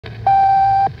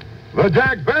The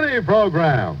Jack Benny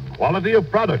Program. Quality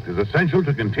of product is essential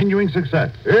to continuing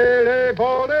success.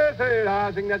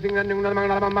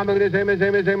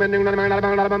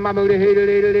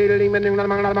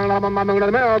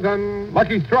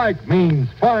 Lucky Strike means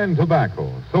fine tobacco.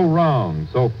 So round,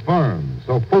 so firm,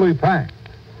 so fully packed.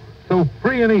 So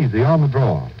free and easy on the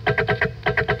draw.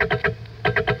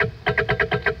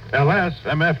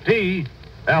 LSMFT,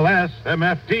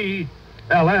 LSMFT,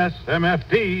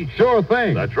 LSMFT. Sure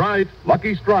thing. That's right.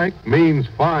 Lucky Strike means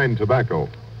fine tobacco.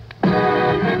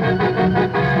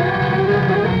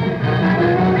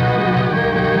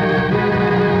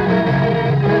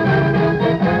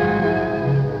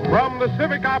 From the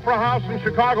Civic Opera House in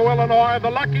Chicago, Illinois, the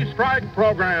Lucky Strike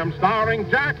program starring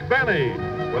Jack Benny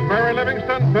with Mary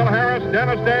Livingston, Phil Harris,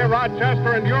 Dennis Day,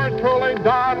 Rochester, and yours truly,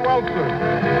 Don Wilson.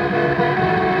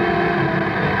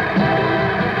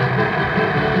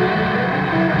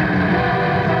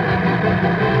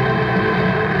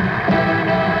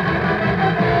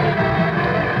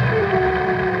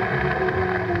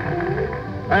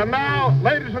 And now,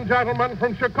 ladies and gentlemen,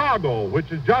 from Chicago,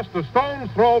 which is just a stone's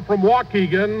throw from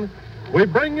Waukegan, we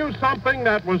bring you something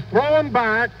that was thrown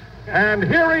back, and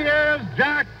here he is,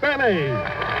 Jack Benny.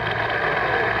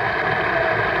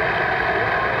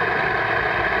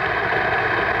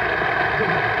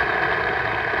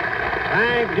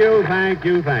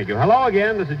 Thank you. Hello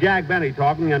again, this is Jack Benny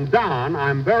talking, and Don,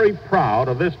 I'm very proud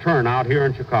of this turnout here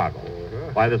in Chicago.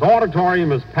 Why, this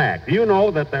auditorium is packed. Do you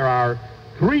know that there are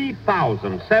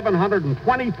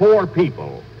 3,724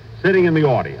 people sitting in the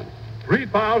audience?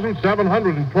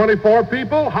 3,724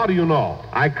 people? How do you know?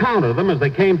 I counted them as they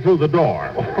came through the door.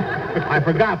 I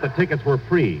forgot the tickets were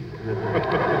free.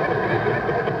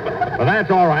 But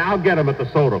that's all right. I'll get them at the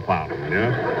soda fountain.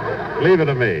 Yeah? Leave it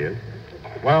to me.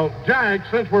 Well, Jack,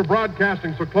 since we're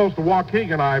broadcasting so close to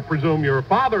Waukegan, I presume your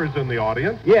father is in the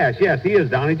audience. Yes, he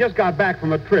is, Don. He just got back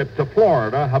from a trip to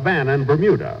Florida, Havana, and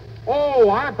Bermuda.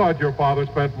 Oh, I thought your father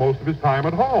spent most of his time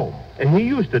at home. And he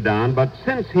used to, Don, but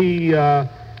since he won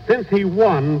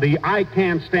the I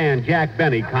Can't Stand Jack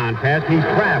Benny contest, he's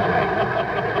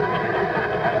traveling.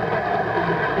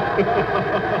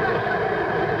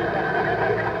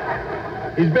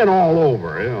 He's been all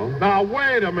over, you know. Now,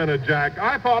 wait a minute, Jack.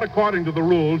 I thought, according to the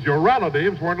rules, your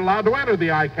relatives weren't allowed to enter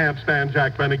the I Can't Stand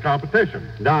Jack Benny competition.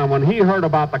 Don, when he heard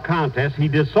about the contest, he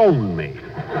disowned me.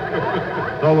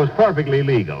 So it was perfectly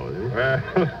legal. Well,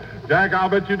 Jack, I'll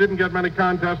bet you didn't get many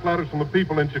contest letters from the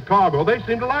people in Chicago. They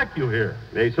seem to like you here.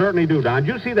 They certainly do, Don.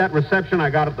 Did you see that reception I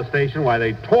got at the station? Why,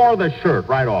 they tore the shirt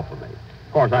right off of me.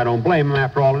 Of course, I don't blame them.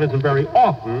 After all, it isn't very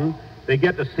often they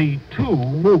get to see two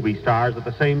movie stars at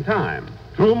the same time.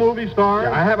 Two movie stars?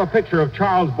 Yeah, I have a picture of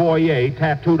Charles Boyer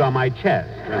tattooed on my chest.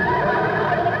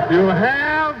 You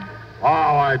have? Oh,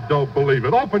 I don't believe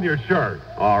it. Open your shirt.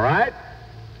 All right.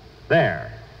 There.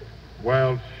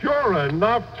 Well, sure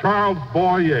enough, Charles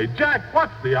Boyer. Jack,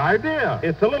 what's the idea?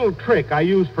 It's a little trick I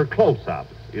use for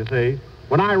close-ups, you see.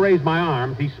 When I raise my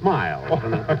arms, he smiles.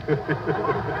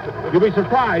 You'll be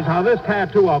surprised how this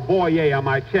tattoo of Boyer on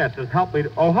my chest has helped me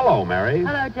to... Oh, hello, Mary.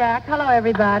 Hello, Jack. Hello,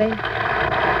 everybody.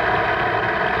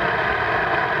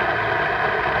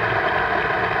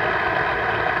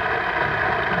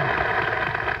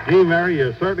 Gee, Mary,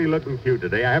 you're certainly looking cute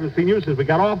today. I haven't seen you since we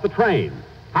got off the train.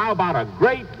 How about a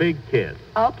great big kiss?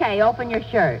 Okay, open your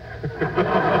shirt.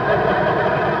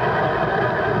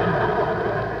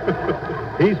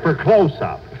 He's for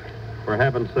close-up, for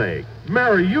heaven's sake.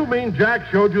 Mary, you mean Jack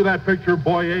showed you that picture of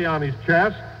Boyer on his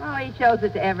chest? Oh, he shows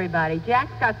it to everybody.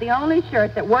 Jack's got the only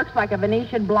shirt that works like a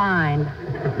Venetian blind.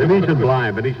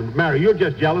 Venetian. Mary, you're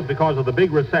just jealous because of the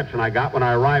big reception I got when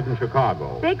I arrived in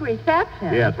Chicago. Big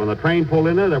reception? Yes, when the train pulled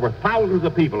in there were thousands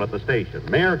of people at the station.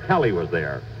 Mayor Kelly was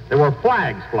there. There were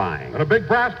flags flying. And a big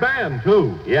brass band,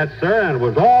 too. Yes, sir, and it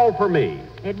was all for me.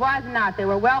 It was not. They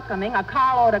were welcoming a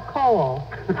carload of coal.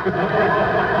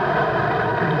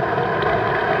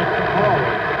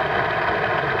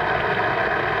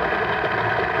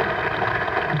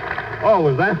 Oh,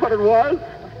 was that what it was?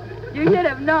 You should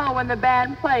have known when the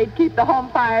band played, Keep the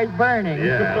Home Fires Burning.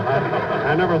 Yeah,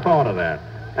 I never thought of that.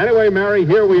 Anyway, Mary,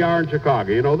 here we are in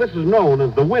Chicago. You know, this is known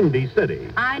as the Windy City.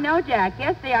 I know, Jack.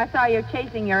 Yesterday I saw you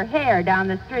chasing your hare down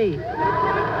the street.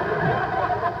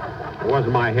 It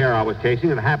wasn't my hair I was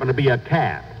chasing. It happened to be a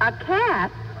cat. A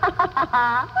cat?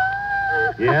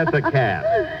 Yes, a cat.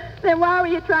 Then why were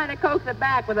you trying to coax it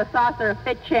back with a saucer of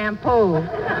Fit shampoo?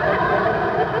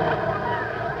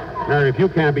 Mary, if you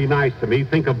can't be nice to me,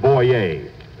 think of Boyer.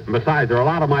 And besides, there are a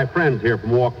lot of my friends here from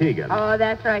Waukegan. Oh,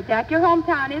 that's right, Jack. Your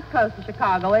hometown is close to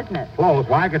Chicago, isn't it? Close.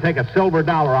 Why, I could take a silver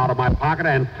dollar out of my pocket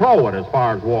and throw it as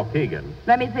far as Waukegan.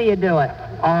 Let me see you do it.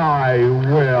 I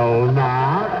will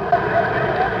not.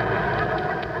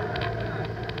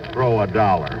 Throw a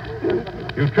dollar.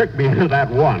 You tricked me into that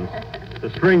once. The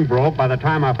string broke. By the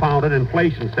time I found it,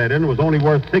 inflation set in. It was only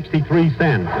worth 63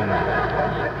 cents.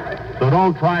 So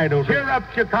don't try to... Cheer up,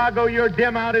 Chicago. Your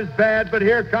dim out is bad, but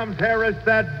here comes Harris,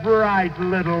 that bright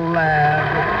little lad.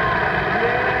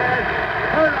 Yes,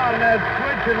 turn on that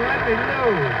switch and let me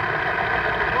loose.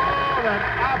 Oh, that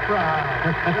opera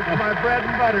house. It's my bread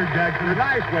and butter, Jackson. A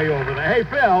nice way over there. Hey,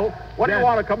 Phil, what do you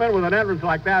want to come in with an entrance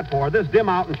like that for? This dim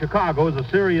out in Chicago is a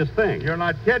serious thing. You're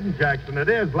not kidding, Jackson. It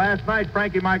is. Last night,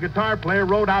 Frankie, my guitar player,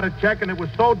 wrote out a check, and it was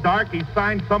so dark he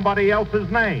signed somebody else's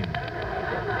name.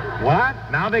 What?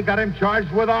 Now they got him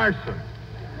charged with arson.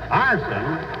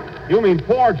 Arson? You mean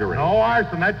forgery? No,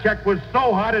 arson. That check was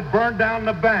so hot it burned down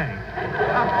the bank.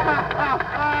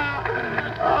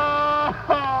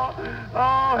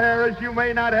 Oh, Harris, you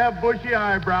may not have bushy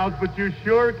eyebrows, but you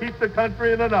sure keep the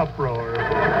country in an uproar.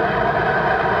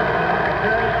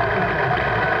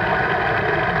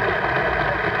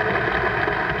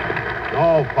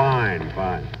 Oh, fine.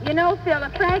 You know, Phil,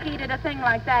 if Frankie did a thing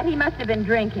like that, he must have been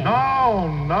drinking. No.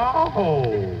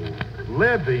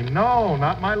 Libby, no,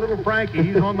 not my little Frankie.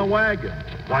 He's on the wagon.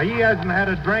 Why, he hasn't had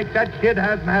a drink. That kid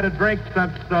hasn't had a drink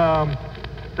since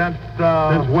Since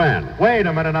when? Wait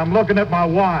a minute, I'm looking at my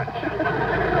watch.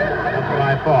 That's what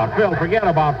I thought. Phil, forget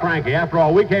about Frankie. After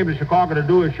all, we came to Chicago to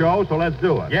do a show, so let's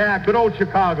do it. Yeah, good old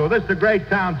Chicago. This is a great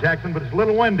town, Jackson, but it's a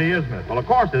little windy, isn't it? Well, of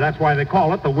course, that's why they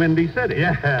call it the Windy City.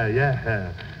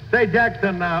 Yeah. Say,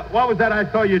 Jackson, what was that I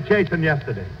saw you chasing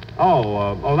yesterday?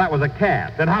 Oh, that was a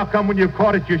cat. Then how come when you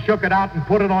caught it, you shook it out and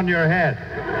put it on your head?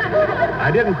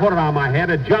 I didn't put it on my head.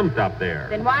 It jumped up there.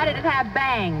 Then why did it have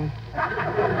bangs?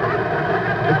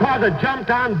 Because it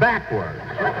jumped on backwards.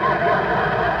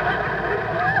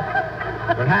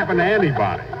 It happened to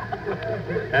anybody.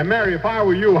 And, Mary, if I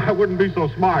were you, I wouldn't be so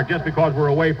smart just because we're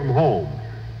away from home.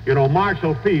 You know,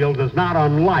 Marshall Field is not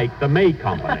unlike the May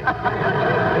Company.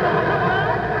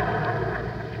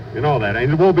 You know that,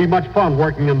 and it won't be much fun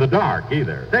working in the dark,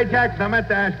 either. Say, Jackson, I meant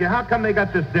to ask you, how come they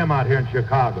got this dim out here in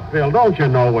Chicago? Phil, don't you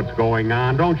know what's going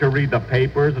on? Don't you read the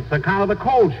papers? It's account of the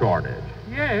coal shortage.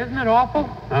 Yeah, isn't it awful?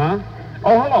 Huh?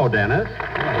 Oh, hello, Dennis.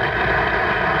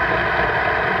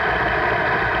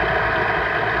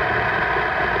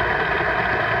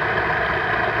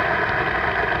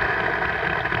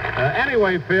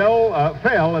 Anyway, Phil,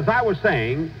 as I was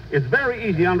saying, it's very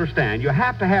easy to understand. You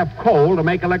have to have coal to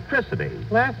make electricity.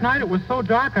 Last night it was so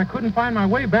dark I couldn't find my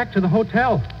way back to the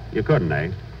hotel. You couldn't,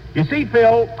 eh? You see,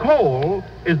 Phil, coal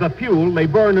is the fuel they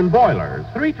burn in boilers.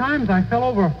 3 times I fell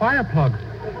over a fire plug.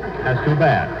 That's too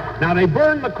bad. Now, they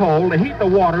burn the coal to heat the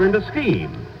water into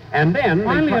steam. And then...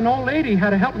 Finally, an old lady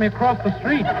had to help me across the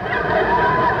street.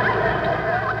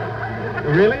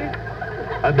 Really?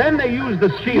 Then they use the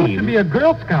steam... Used to be a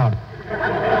Girl Scout.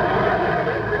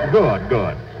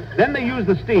 Good. Then they use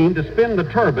the steam to spin the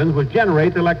turbines which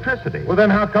generate the electricity. Well, then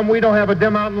how come we don't have a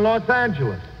dim out in Los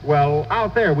Angeles? Well,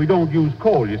 out there we don't use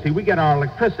coal. You see, we get our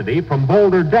electricity from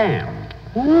Boulder Dam.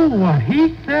 Ooh, what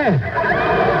he said.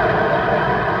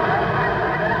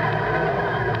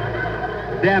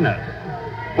 Dennis,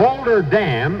 Boulder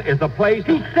Dam is a place...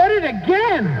 He said it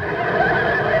again.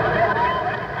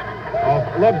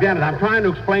 Oh, look, Dennis, I'm trying to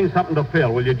explain something to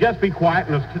Phil. Will you just be quiet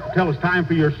until it's time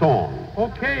for your song?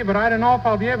 Okay, but I don't know if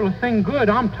I'll be able to sing good.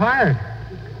 I'm tired.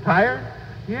 Tired?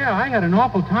 Yeah, I had an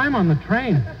awful time on the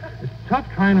train. It's tough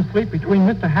trying to sleep between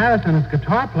Mr. Harris and his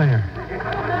guitar player.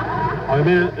 Oh, you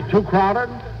mean it's too crowded?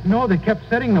 No, they kept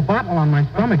setting the bottle on my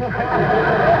stomach.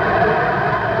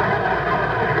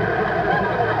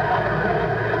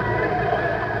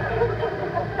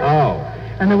 Oh.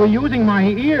 And they were using my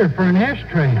ear for an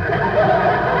ashtray.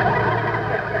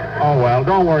 Oh, well,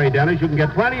 don't worry, Dennis. You can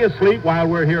get plenty of sleep while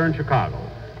we're here in Chicago.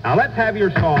 Now, let's have your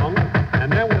song,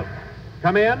 and then we'll...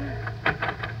 Come in?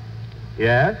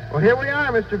 Yes? Well, here we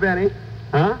are, Mr. Benny.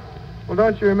 Huh? Well,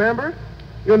 don't you remember?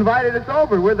 You invited us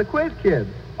over. We're the Quiz Kids.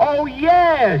 Oh,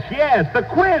 yes, the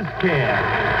Quiz Kid.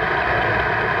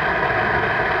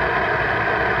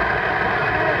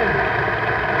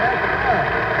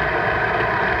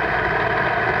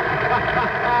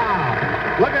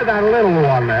 Look at that little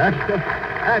one there.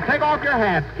 Take off your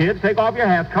hats, kids. Take off your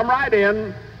hats. Come right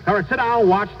in. Come right, sit down and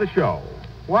watch the show.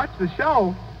 Watch the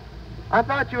show? I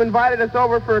thought you invited us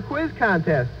over for a quiz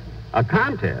contest. A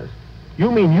contest? You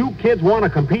mean you kids want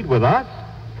to compete with us?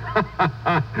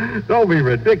 Don't be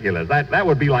ridiculous. That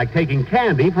would be like taking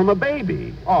candy from a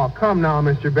baby. Oh, come now,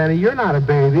 Mr. Benny. You're not a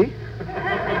baby.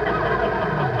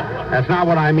 That's not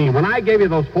what I mean. When I gave you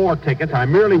those 4 tickets, I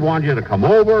merely wanted you to come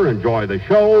over, enjoy the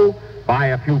show, buy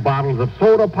a few bottles of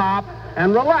soda pop,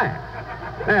 and relax.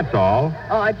 That's all.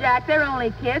 Oh, Jack, they're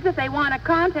only kids. If they want a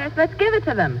contest, let's give it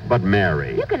to them. But,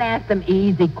 Mary... You can ask them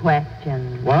easy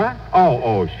questions. What?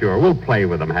 Oh, sure. We'll play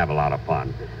with them, have a lot of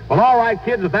fun. Well, all right,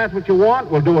 kids, if that's what you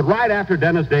want, we'll do it right after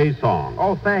Dennis Day's song.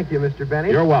 Oh, thank you, Mr. Benny.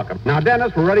 You're welcome. Now,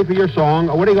 Dennis, we're ready for your song.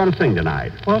 What are you going to sing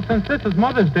tonight? Well, since this is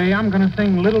Mother's Day, I'm going to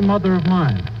sing Little Mother of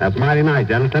Mine. That's mighty nice,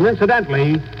 Dennis. And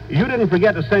incidentally, you didn't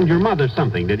forget to send your mother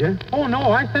something, did you? Oh,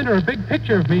 no, I sent her a big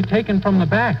picture of me taken from the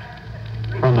back.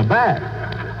 From the back?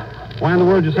 Why in the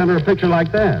world did you send her a picture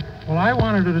like that? Well, I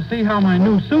wanted her to see how my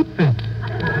new suit fits.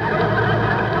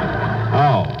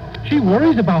 Oh. She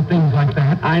worries about things like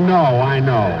that. I know.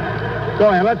 Go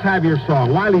ahead, let's have your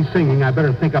song. While he's singing, I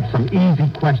better think up some easy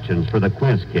questions for the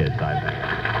quiz kids, I think.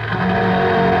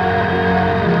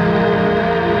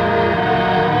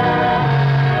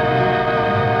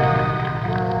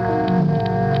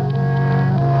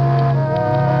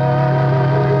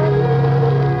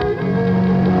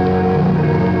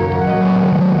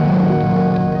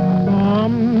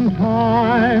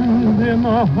 Sometimes in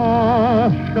the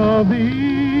hush of the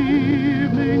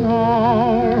evening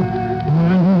hour,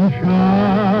 when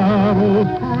shadows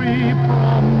creep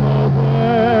from the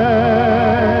west,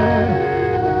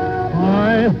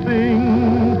 I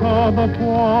think of the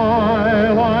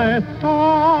twilight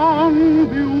songs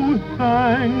you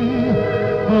sang,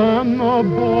 and the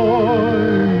boy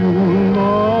you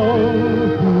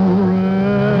loved to rest.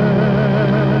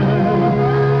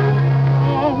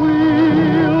 A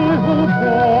wee little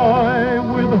boy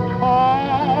with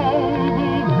towels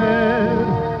of head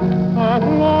that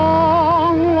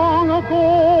long ago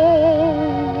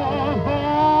was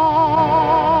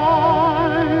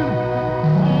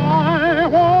I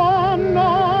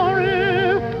wonder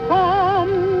if sometime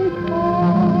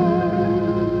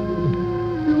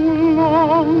you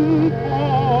long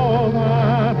for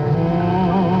that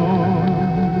one,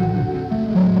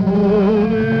 oh,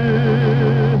 little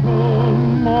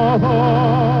mother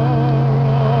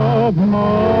of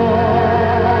mine.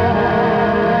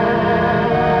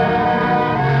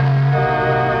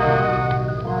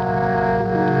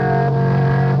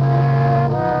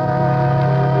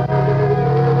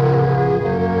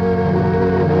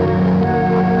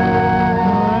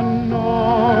 And now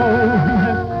he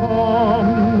has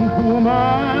come to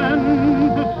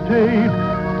man's estate,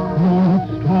 grown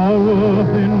stalwart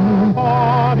in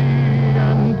body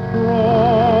and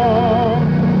strong.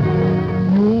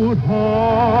 You'd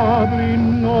hardly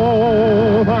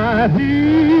know that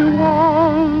he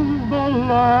was the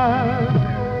lad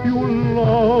you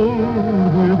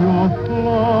loved with your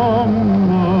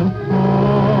slumber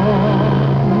song.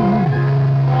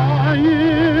 The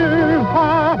years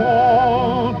have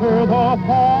altered the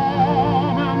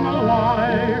form and the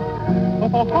life, but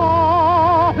the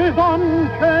heart is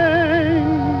unchanged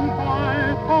by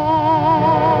time,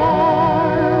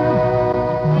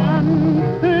 and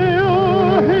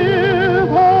still his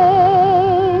only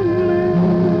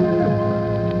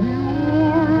pure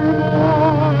boy as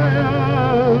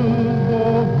of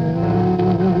old.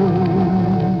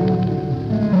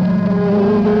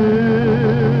 Little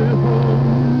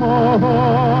mother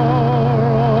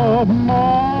of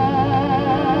mine,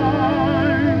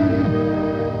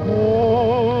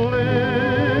 oh,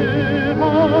 little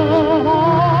mother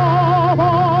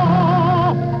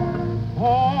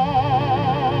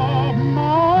of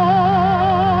mine.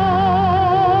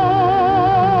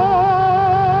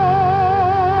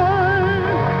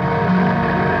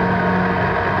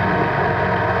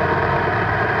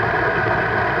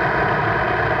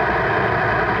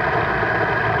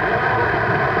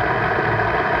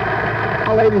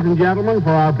 Now, ladies and gentlemen, for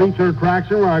our feature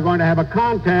attraction, we are going to have a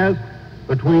contest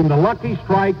between the Lucky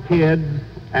Strike Kids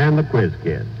and the Quiz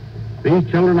Kids. These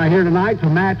children are here tonight to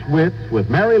match wits with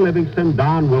Mary Livingston,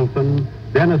 Don Wilson,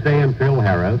 Dennis Day, and Phil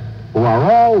Harris, who are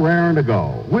all raring to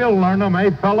go. We'll learn them,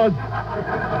 eh, fellas?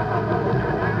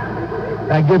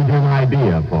 That gives you an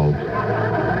idea, folks.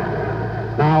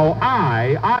 Now,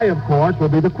 I, of course, will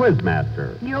be the quiz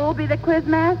master. You'll be the quiz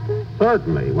master?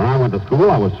 Certainly. When I went to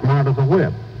school, I was smart as a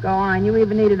whip. Go on. You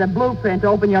even needed a blueprint to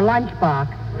open your lunchbox.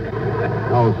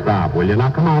 Oh, stop, will you?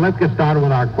 Now, come on, let's get started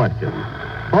with our questions.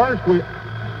 First,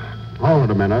 Hold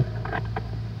it a minute.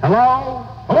 Hello?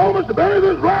 Hello, Mr. Benny.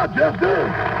 This is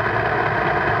Rochester.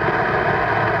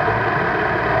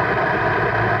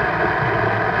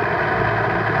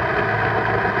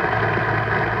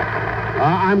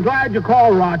 I'm glad you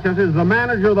called, Rochester. Does the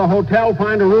manager of the hotel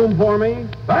find a room for me?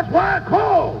 That's why I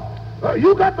called.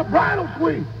 You got the bridal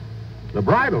suite. The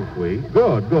bridal suite?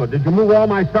 Good, good. Did you move all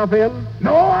my stuff in?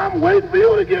 No, I'm waiting for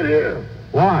you to get here.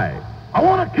 Why? I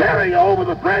want to carry you over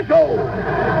the threshold.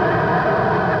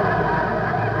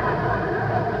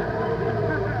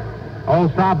 Oh,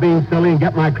 stop being silly and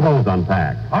get my clothes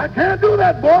unpacked. I can't do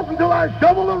that, boss, until I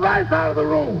shovel the rice out of the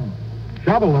room.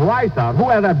 Shovel the rice out? Who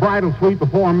had that bridal suite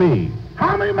before me?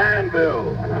 Tommy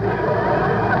Manville.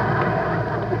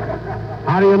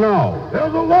 How do you know?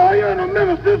 There's a lawyer and a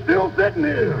minister still sitting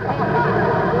here.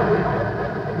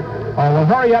 Oh, well,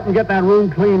 hurry up and get that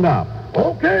room cleaned up.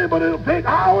 Okay, but it'll take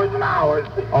hours and hours.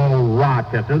 Oh,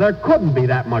 Rochester, there couldn't be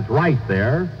that much rice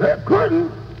there. There couldn't.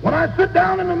 When I sit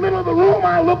down in the middle of the room,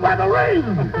 I look like a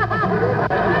raisin.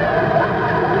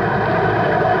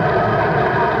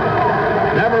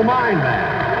 Never mind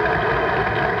that.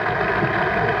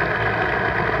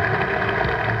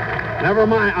 Never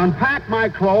mind. Unpack my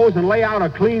clothes and lay out a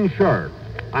clean shirt.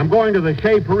 I'm going to the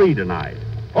Chez Paris tonight.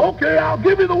 Okay, I'll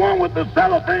give you the one with the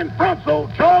cellophane front so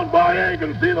Charles Boyer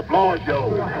can see the floor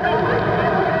show.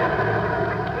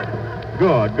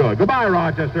 Good, good. Goodbye,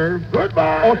 Rochester.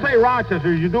 Goodbye. Oh, say,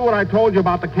 Rochester, did you do what I told you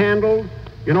about the candles?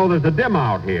 You know, there's a dim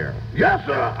out here. Yes,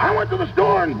 sir. I went to the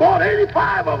store and bought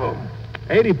 85 of them.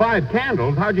 85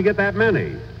 candles? How'd you get that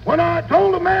many? When I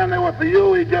told the man they were for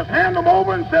you, he just handed them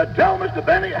over and said, "Tell Mr.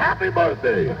 Benny happy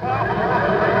birthday."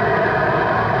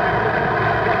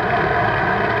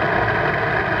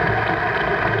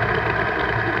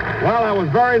 Well, that was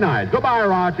very nice. Goodbye,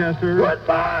 Rochester.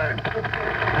 Goodbye.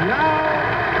 And now...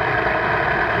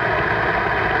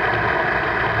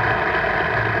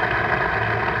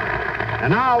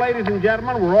 And now, ladies and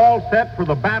gentlemen, we're all set for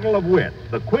the battle of wits.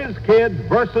 The Quiz Kids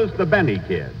versus the Benny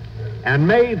Kids. And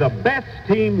may the best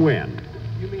team win.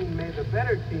 You mean may the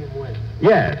better team win?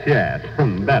 Yes, yes.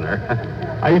 Better.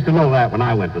 I used to know that when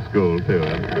I went to school, too.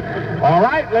 All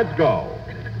right, let's go.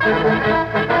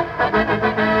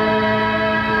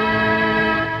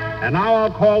 And now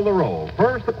I'll call the roll.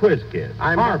 First, the Quiz Kids.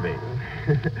 I'm Harvey.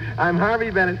 I'm Harvey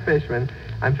Bennett Fishman.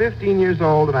 I'm 15 years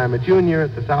old, and I'm a junior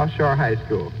at the South Shore High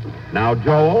School. Now,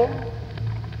 Joel.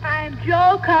 I'm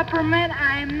Joel Kupperman.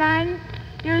 I'm 9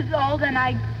 years old, and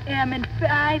I am in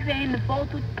 5A in the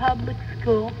Fulton Public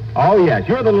School. Oh, yes,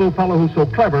 you're the little fellow who's so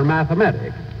clever in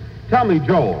mathematics. Tell me,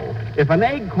 Joel, if an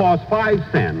egg costs 5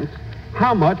 cents,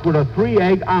 how much would a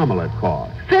 3-egg omelet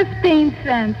cost? 15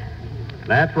 cents.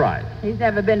 That's right. He's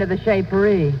never been to the Chez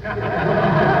Paris.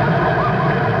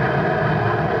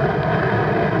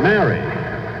 Mary,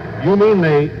 you mean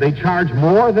they charge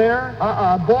more there?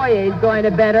 Boyer's going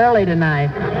to bed early tonight.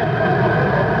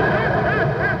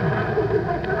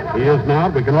 He is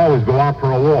not. We can always go out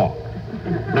for a walk.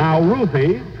 Now,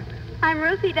 Ruthie. I'm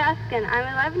Ruthie Duskin. I'm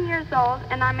 11 years old,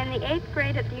 and I'm in the 8th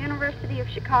grade at the University of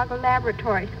Chicago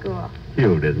Laboratory School.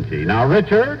 Cute, isn't she? Now,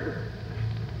 Richard.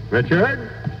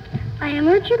 Richard? I am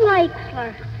Richard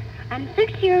Leixler. I'm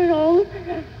 6 years old,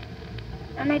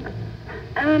 and I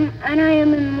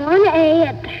am in 1A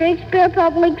at the Shakespeare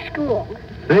Public School.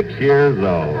 6 years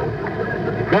old.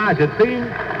 Gosh, it seems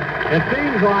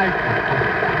like...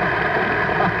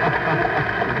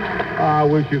 I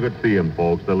wish you could see him,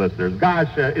 folks, the listeners.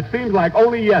 Gosh, it seems like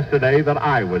only yesterday that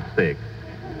I was 6.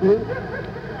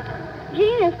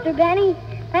 Gee, Mr. Benny,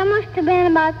 that must have been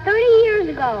about 30 years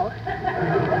ago.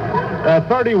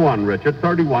 31, Richard,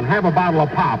 31. Have a bottle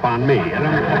of pop on me.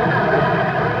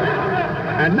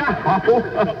 And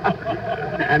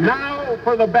now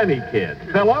for the Benny Kid.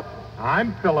 Philip?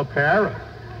 I'm Philip Harris.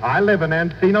 I live in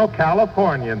Encino,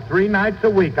 California, and 3 nights a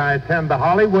week I attend the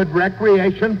Hollywood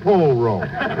Recreation Pool Room.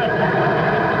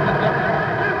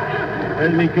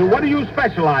 Isn't he cute? What do you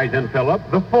specialize in,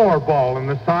 Philip? The 4-ball in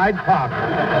the side pocket.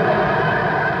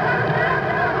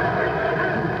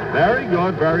 Very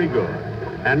good, very good.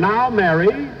 And now,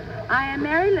 Mary. I am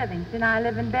Mary Livingston. I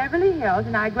live in Beverly Hills,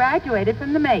 and I graduated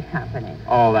from the May Company.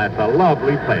 Oh, that's a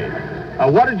lovely place.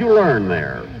 What did you learn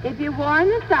there? If you've worn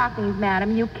the stockings,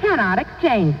 madam, you cannot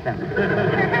exchange them.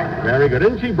 Very good.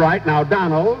 Isn't she bright? Now,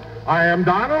 Donald. I am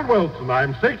Donald Wilson.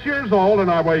 I'm 6 years old, and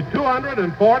I weigh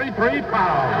 243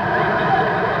 pounds.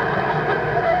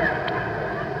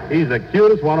 He's the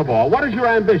cutest one of all. What is your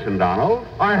ambition, Donald?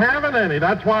 I haven't any.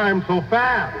 That's why I'm so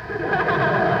fat.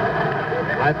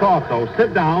 I thought so.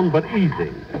 Sit down, but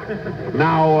easy.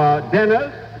 Now,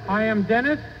 Dennis. I am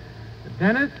Dennis.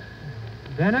 Dennis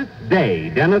Day.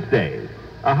 Dennis Day.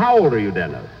 How old are you,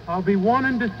 Dennis? I'll be 1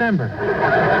 in December.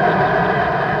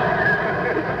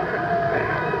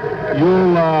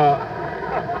 You'll,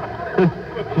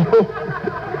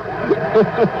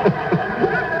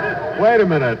 Wait a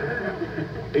minute.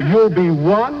 You'll be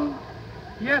one?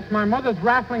 Yes, my mother's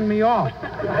raffling me off.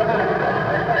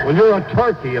 Well, you're a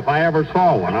turkey if I ever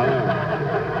saw one.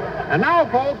 And now,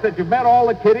 folks, that you've met all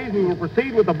the kiddies, we will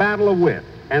proceed with the battle of wits.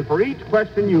 And for each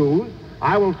question used,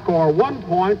 I will score 1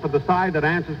 point for the side that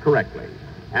answers correctly.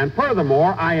 And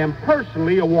furthermore, I am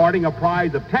personally awarding a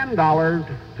prize of $10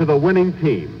 to the winning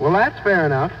team. Well, that's fair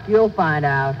enough. You'll find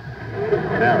out.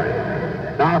 Mary.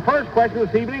 Now, our first question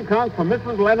this evening comes from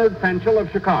Mrs. Leonard Fenchel of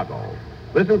Chicago.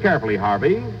 Listen carefully,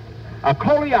 Harvey. A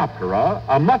Coleoptera,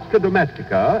 a Musca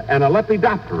domestica, and a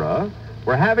Lepidoptera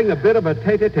were having a bit of a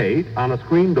tete-a-tete on a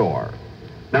screen door.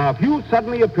 Now, if you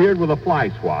suddenly appeared with a fly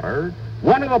swatter,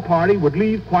 one of the party would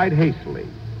leave quite hastily.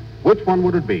 Which one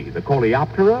would it be? The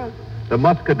Coleoptera, the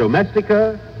Musca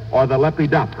domestica, or the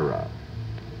Lepidoptera?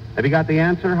 Have you got the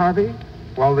answer, Harvey?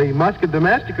 Well, the Musca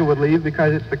domestica would leave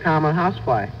because it's the common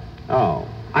housefly. Oh.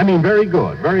 I mean, very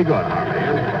good, Harvey.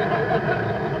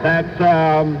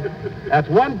 That's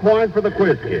 1 point for the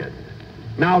quiz kids.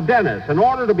 Now, Dennis, in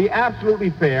order to be absolutely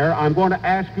fair, I'm going to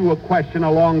ask you a question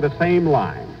along the same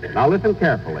line. Now, listen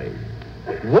carefully.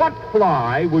 What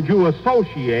fly would you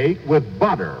associate with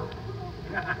butter?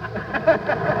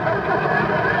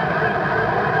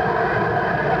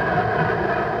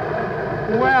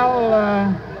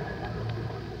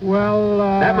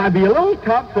 That might be a little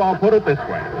tough, so I'll put it this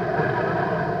way.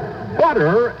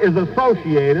 Butter is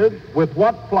associated with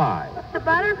what fly? The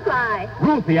butterfly.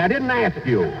 Ruthie, I didn't ask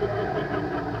you.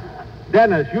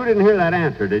 Dennis, you didn't hear that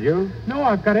answer, did you? No,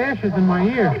 I've got ashes in my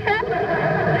ear.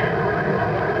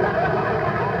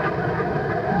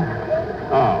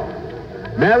 Oh.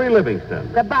 Mary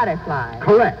Livingston. The butterfly.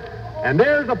 Correct. And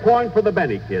there's a point for the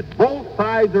Benny kids. Both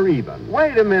sides are even.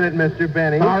 Wait a minute, Mr.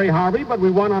 Benny. Sorry, Harvey, but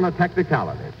we won on a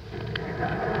technicality.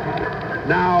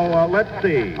 Now, let's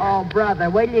see. Oh, brother,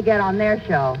 wait till you get on their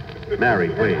show. Mary,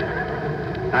 please.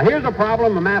 Now, here's a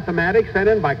problem of mathematics sent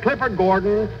in by Clifford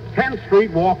Gordon, 10th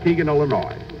Street, Waukegan,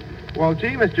 Illinois. Well,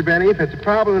 gee, Mr. Benny, if it's a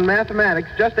problem in mathematics,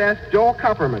 just ask Joel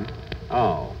Kupperman.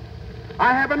 Oh.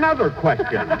 I have another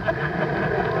question.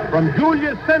 From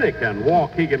Julius Sinekin,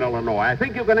 Waukegan, Illinois. I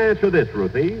think you can answer this,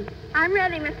 Ruthie. I'm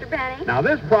ready, Mr. Benny. Now,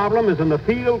 this problem is in the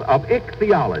field of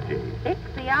ichthyology.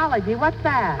 Ichthyology? What's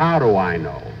that? How do I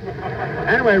know?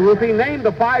 Anyway, Ruthie, name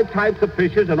the 5 types of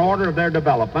fishes in order of their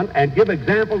development and give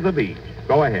examples of each.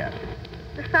 Go ahead.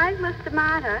 The sideless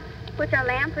stomata, which are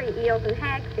lamprey eels and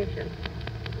hagfishes.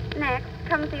 Next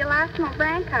comes the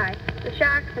elasmobranchi, the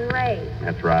sharks and rays.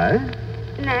 That's right.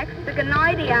 Next, the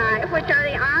gonoidii, which are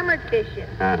the armored fishes.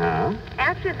 Uh-huh.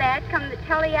 After that come the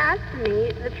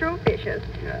teleostomi, the true fishes.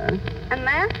 Yes. And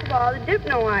last of all, the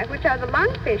dipnoi, which are the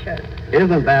lungfishes.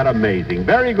 Isn't that amazing?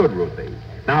 Very good, Ruthie.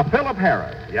 Now, Philip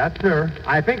Harris. Yes, sir.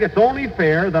 I think it's only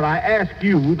fair that I ask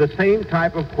you the same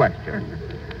type of question.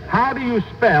 How do you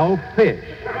spell fish?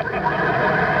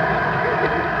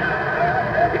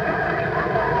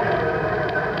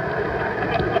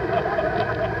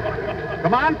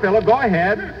 Come on, Philip, go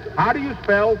ahead. How do you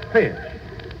spell fish?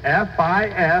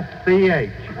 F-I-S-C-H.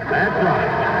 That's right.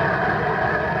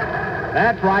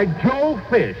 That's right, Joe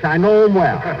Fish. I know him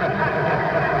well.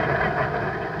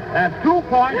 That's 2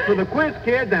 points for the quiz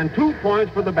kids and 2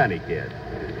 points for the Benny kids.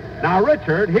 Now,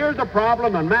 Richard, here's a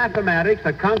problem in mathematics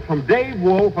that comes from Dave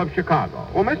Wolf of Chicago.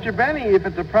 Well, Mr. Benny, if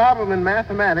it's a problem in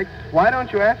mathematics, why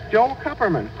don't you ask Joel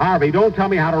Kupperman? Harvey, don't tell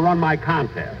me how to run my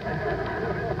contest.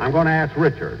 I'm going to ask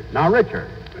Richard. Now, Richard,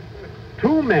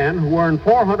 2 men who earn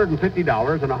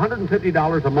 $450 and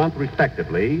 $150 a month,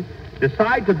 respectively,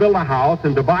 decide to build a house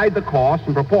and divide the cost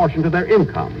in proportion to their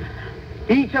income.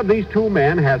 Each of these 2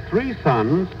 men has 3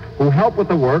 sons who help with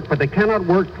the work, but they cannot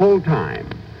work full time.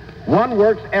 One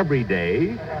works every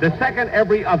day, the second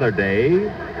every other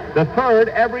day, the third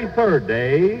every third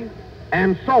day,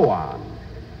 and so on.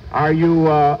 Are you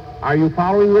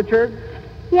following, Richard?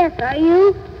 Yes, are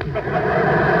you?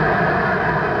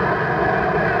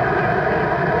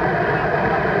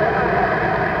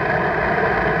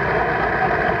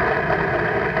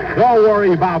 Don't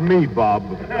worry about me, Bub.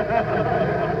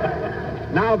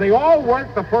 Now, they all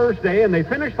work the first day, and they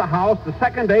finish the house. The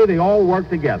second day, they all work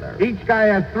together. Each guy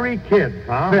has 3 kids,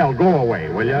 huh? Phil, go away,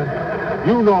 will you?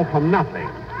 You know from nothing.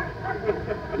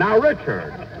 Now,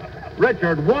 Richard,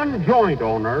 one joint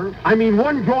owner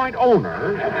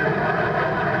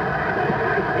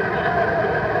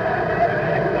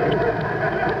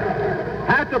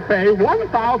has to pay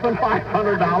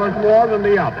 $1,500 more than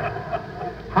the other.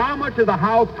 How much did the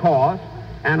house cost,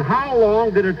 and how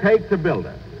long did it take to build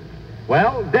it?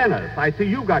 Well, Dennis, I see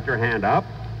you got your hand up.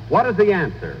 What is the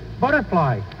answer?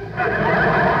 Butterfly.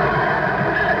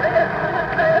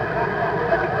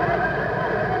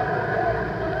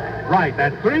 right.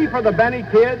 That's 3 for the Benny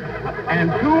kids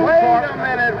and 2 Wait for... a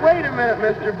minute,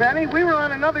 Mr. Benny. We were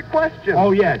on another question.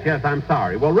 Oh, yes, I'm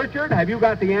sorry. Well, Richard, have you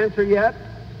got the answer yet?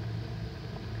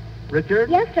 Richard?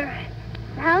 Yes, sir.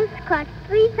 The house cost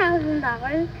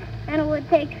 $3,000, and it would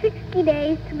take 60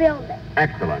 days to build it.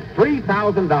 Excellent.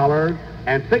 $3,000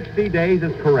 and 60 days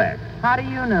is correct. How do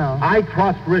you know? I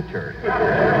trust Richard.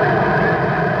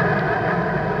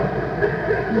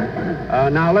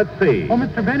 Now, let's see. Oh,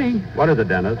 Mr. Benny, What is it,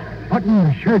 Dennis? button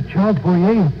your shirt. Charles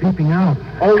Boyer is peeping out.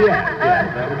 Oh,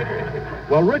 yes.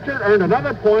 Well, Richard earned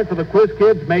another point for the quiz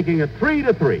kids, making it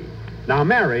 3-3. Now,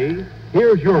 Mary,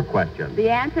 here's your question. The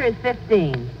answer is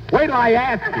 15. Wait till I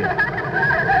ask you.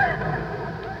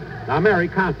 Now, Mary,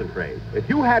 concentrate. If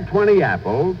you had 20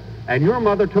 apples and your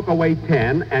mother took away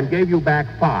 10 and gave you back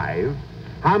 5,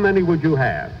 how many would you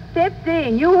have?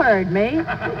 15. You heard me.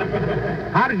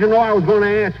 How did you know I was going to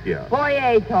ask you?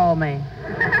 Boyer told me.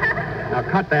 Now,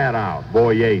 cut that out.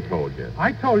 Boyer told you.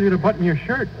 I told you to button your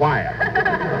shirt. Quiet.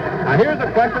 Now, here's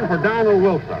a question for Donald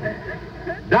Wilson.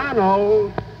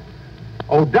 Donald.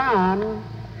 Oh, Don.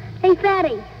 Hey,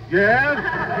 Fatty. Yes?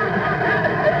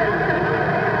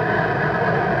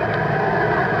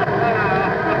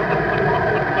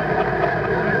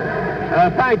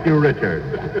 Thank you, Richard.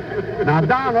 Now,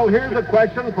 Donald, here's a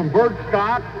question from Bert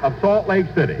Scott of Salt Lake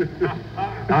City.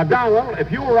 Now, Donald,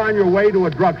 if you were on your way to a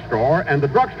drugstore and the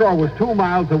drugstore was 2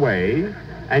 miles away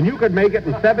and you could make it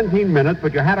in 17 minutes,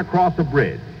 but you had to cross a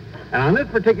bridge, and on this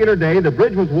particular day the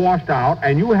bridge was washed out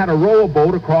and you had to row a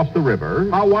boat across the river.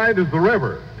 How wide is the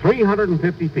river?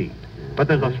 350 feet. But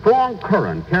there's a strong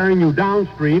current carrying you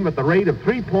downstream at the rate of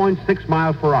 3.6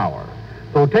 miles per hour.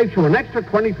 So it takes you an extra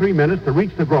 23 minutes to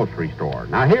reach the grocery store.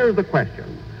 Now, here's the question.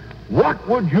 What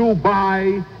would you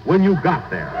buy when you got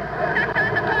there?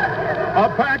 A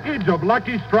package of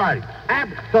Lucky Strikes.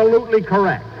 Absolutely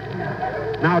correct.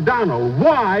 Now, Donald,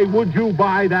 why would you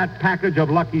buy that package of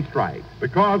Lucky Strikes?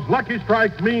 Because Lucky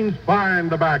Strikes means fine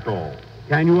tobacco.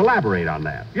 Can you elaborate on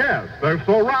that? Yes, they're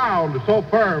so round, so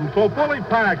firm, so fully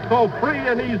packed, so free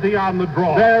and easy on the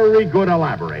draw. Very good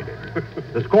elaborated.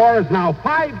 The score is now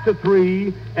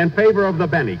 5-3 in favor of the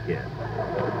Benny kids.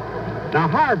 Now,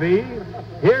 Harvey,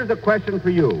 here's a question for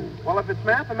you. Well, if it's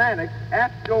mathematics,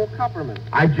 ask Joe Kupperman.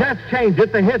 I just changed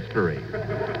it to history.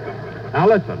 Now,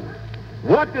 listen.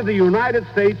 What did the United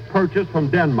States purchase from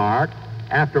Denmark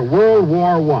after World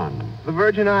War I? The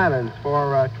Virgin Islands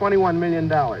for $21 million.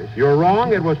 You're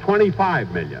wrong. It was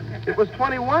 $25 million. It was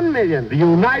 $21 million. The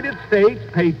United States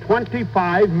paid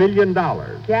 $25 million.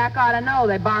 Jack ought to know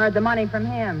they borrowed the money from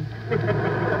him.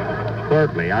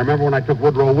 Certainly. I remember when I took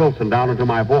Woodrow Wilson down into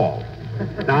my vault.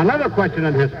 Now, another question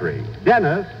in history.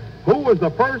 Dennis, who was the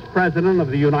first president of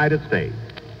the United States?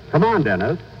 Come on,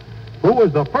 Dennis. Who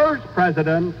was the first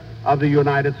president of the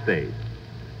United States?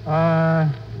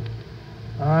 Come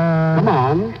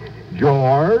on.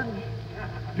 George.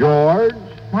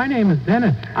 My name is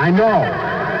Dennis. I know.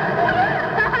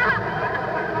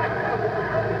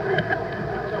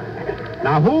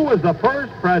 Now, who was the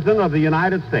first president of the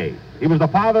United States? He was the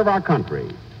father of our country.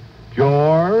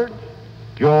 George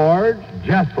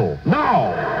Jessel.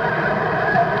 No!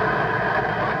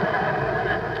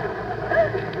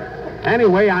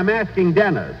 Anyway, I'm asking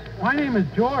Dennis. My name is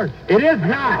George. It is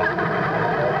now.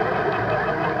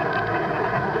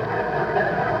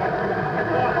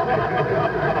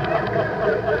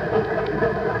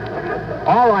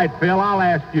 All right, Phil, I'll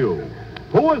ask you.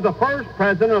 Who was the first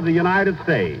president of the United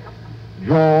States?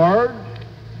 George.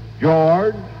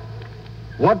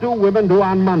 What do women do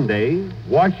on Monday?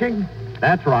 Washing?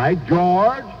 That's right.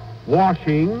 George.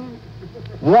 Washing.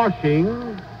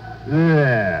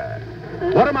 There.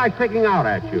 What am I sticking out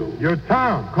at you? Your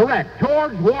tongue. Correct.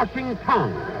 George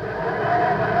Washington.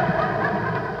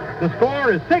 The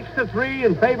score is 6-3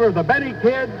 in favor of the Benny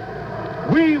kids.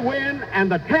 We win,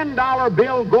 and the $10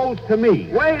 bill goes to me.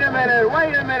 Wait a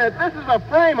minute. This is a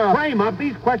frame-up. Frame-up?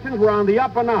 These questions were on the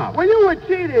up and up. Well, you were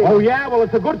cheating. Oh, yeah? Well,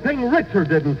 it's a good thing Richard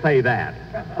didn't say that.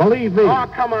 Believe me. Oh,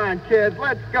 come on, kids.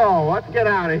 Let's go. Let's get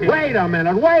out of here. Wait a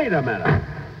minute.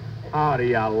 How do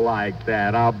you like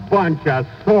that? A bunch of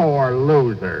sore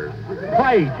losers.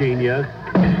 Play, genius.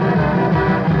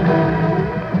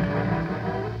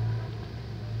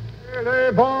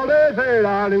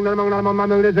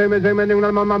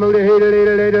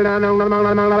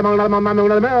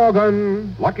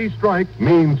 Lucky Strike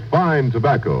means fine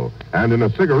tobacco, and in a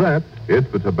cigarette, it's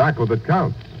the tobacco that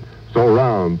counts. So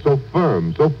round, so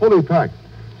firm, so fully packed,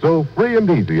 so free and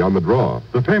easy on the draw.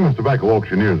 The famous tobacco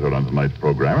auctioneers are on tonight's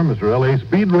program. Mr. L.A.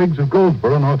 Speed Riggs of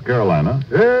Goldsboro, North Carolina.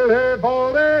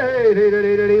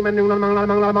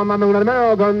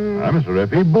 Mr.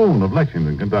 F.E. Boone of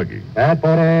Lexington, Kentucky. At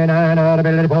 49,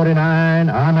 audibility 49,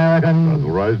 American.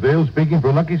 Uncle Rysdale speaking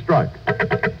for Lucky Strike.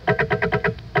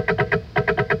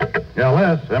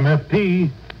 LSMFT,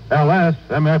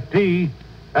 LSMFT,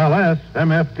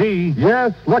 LSMFT.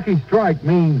 Yes, Lucky Strike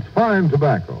means fine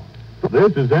tobacco.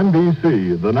 This is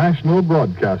NBC, the National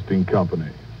Broadcasting Company.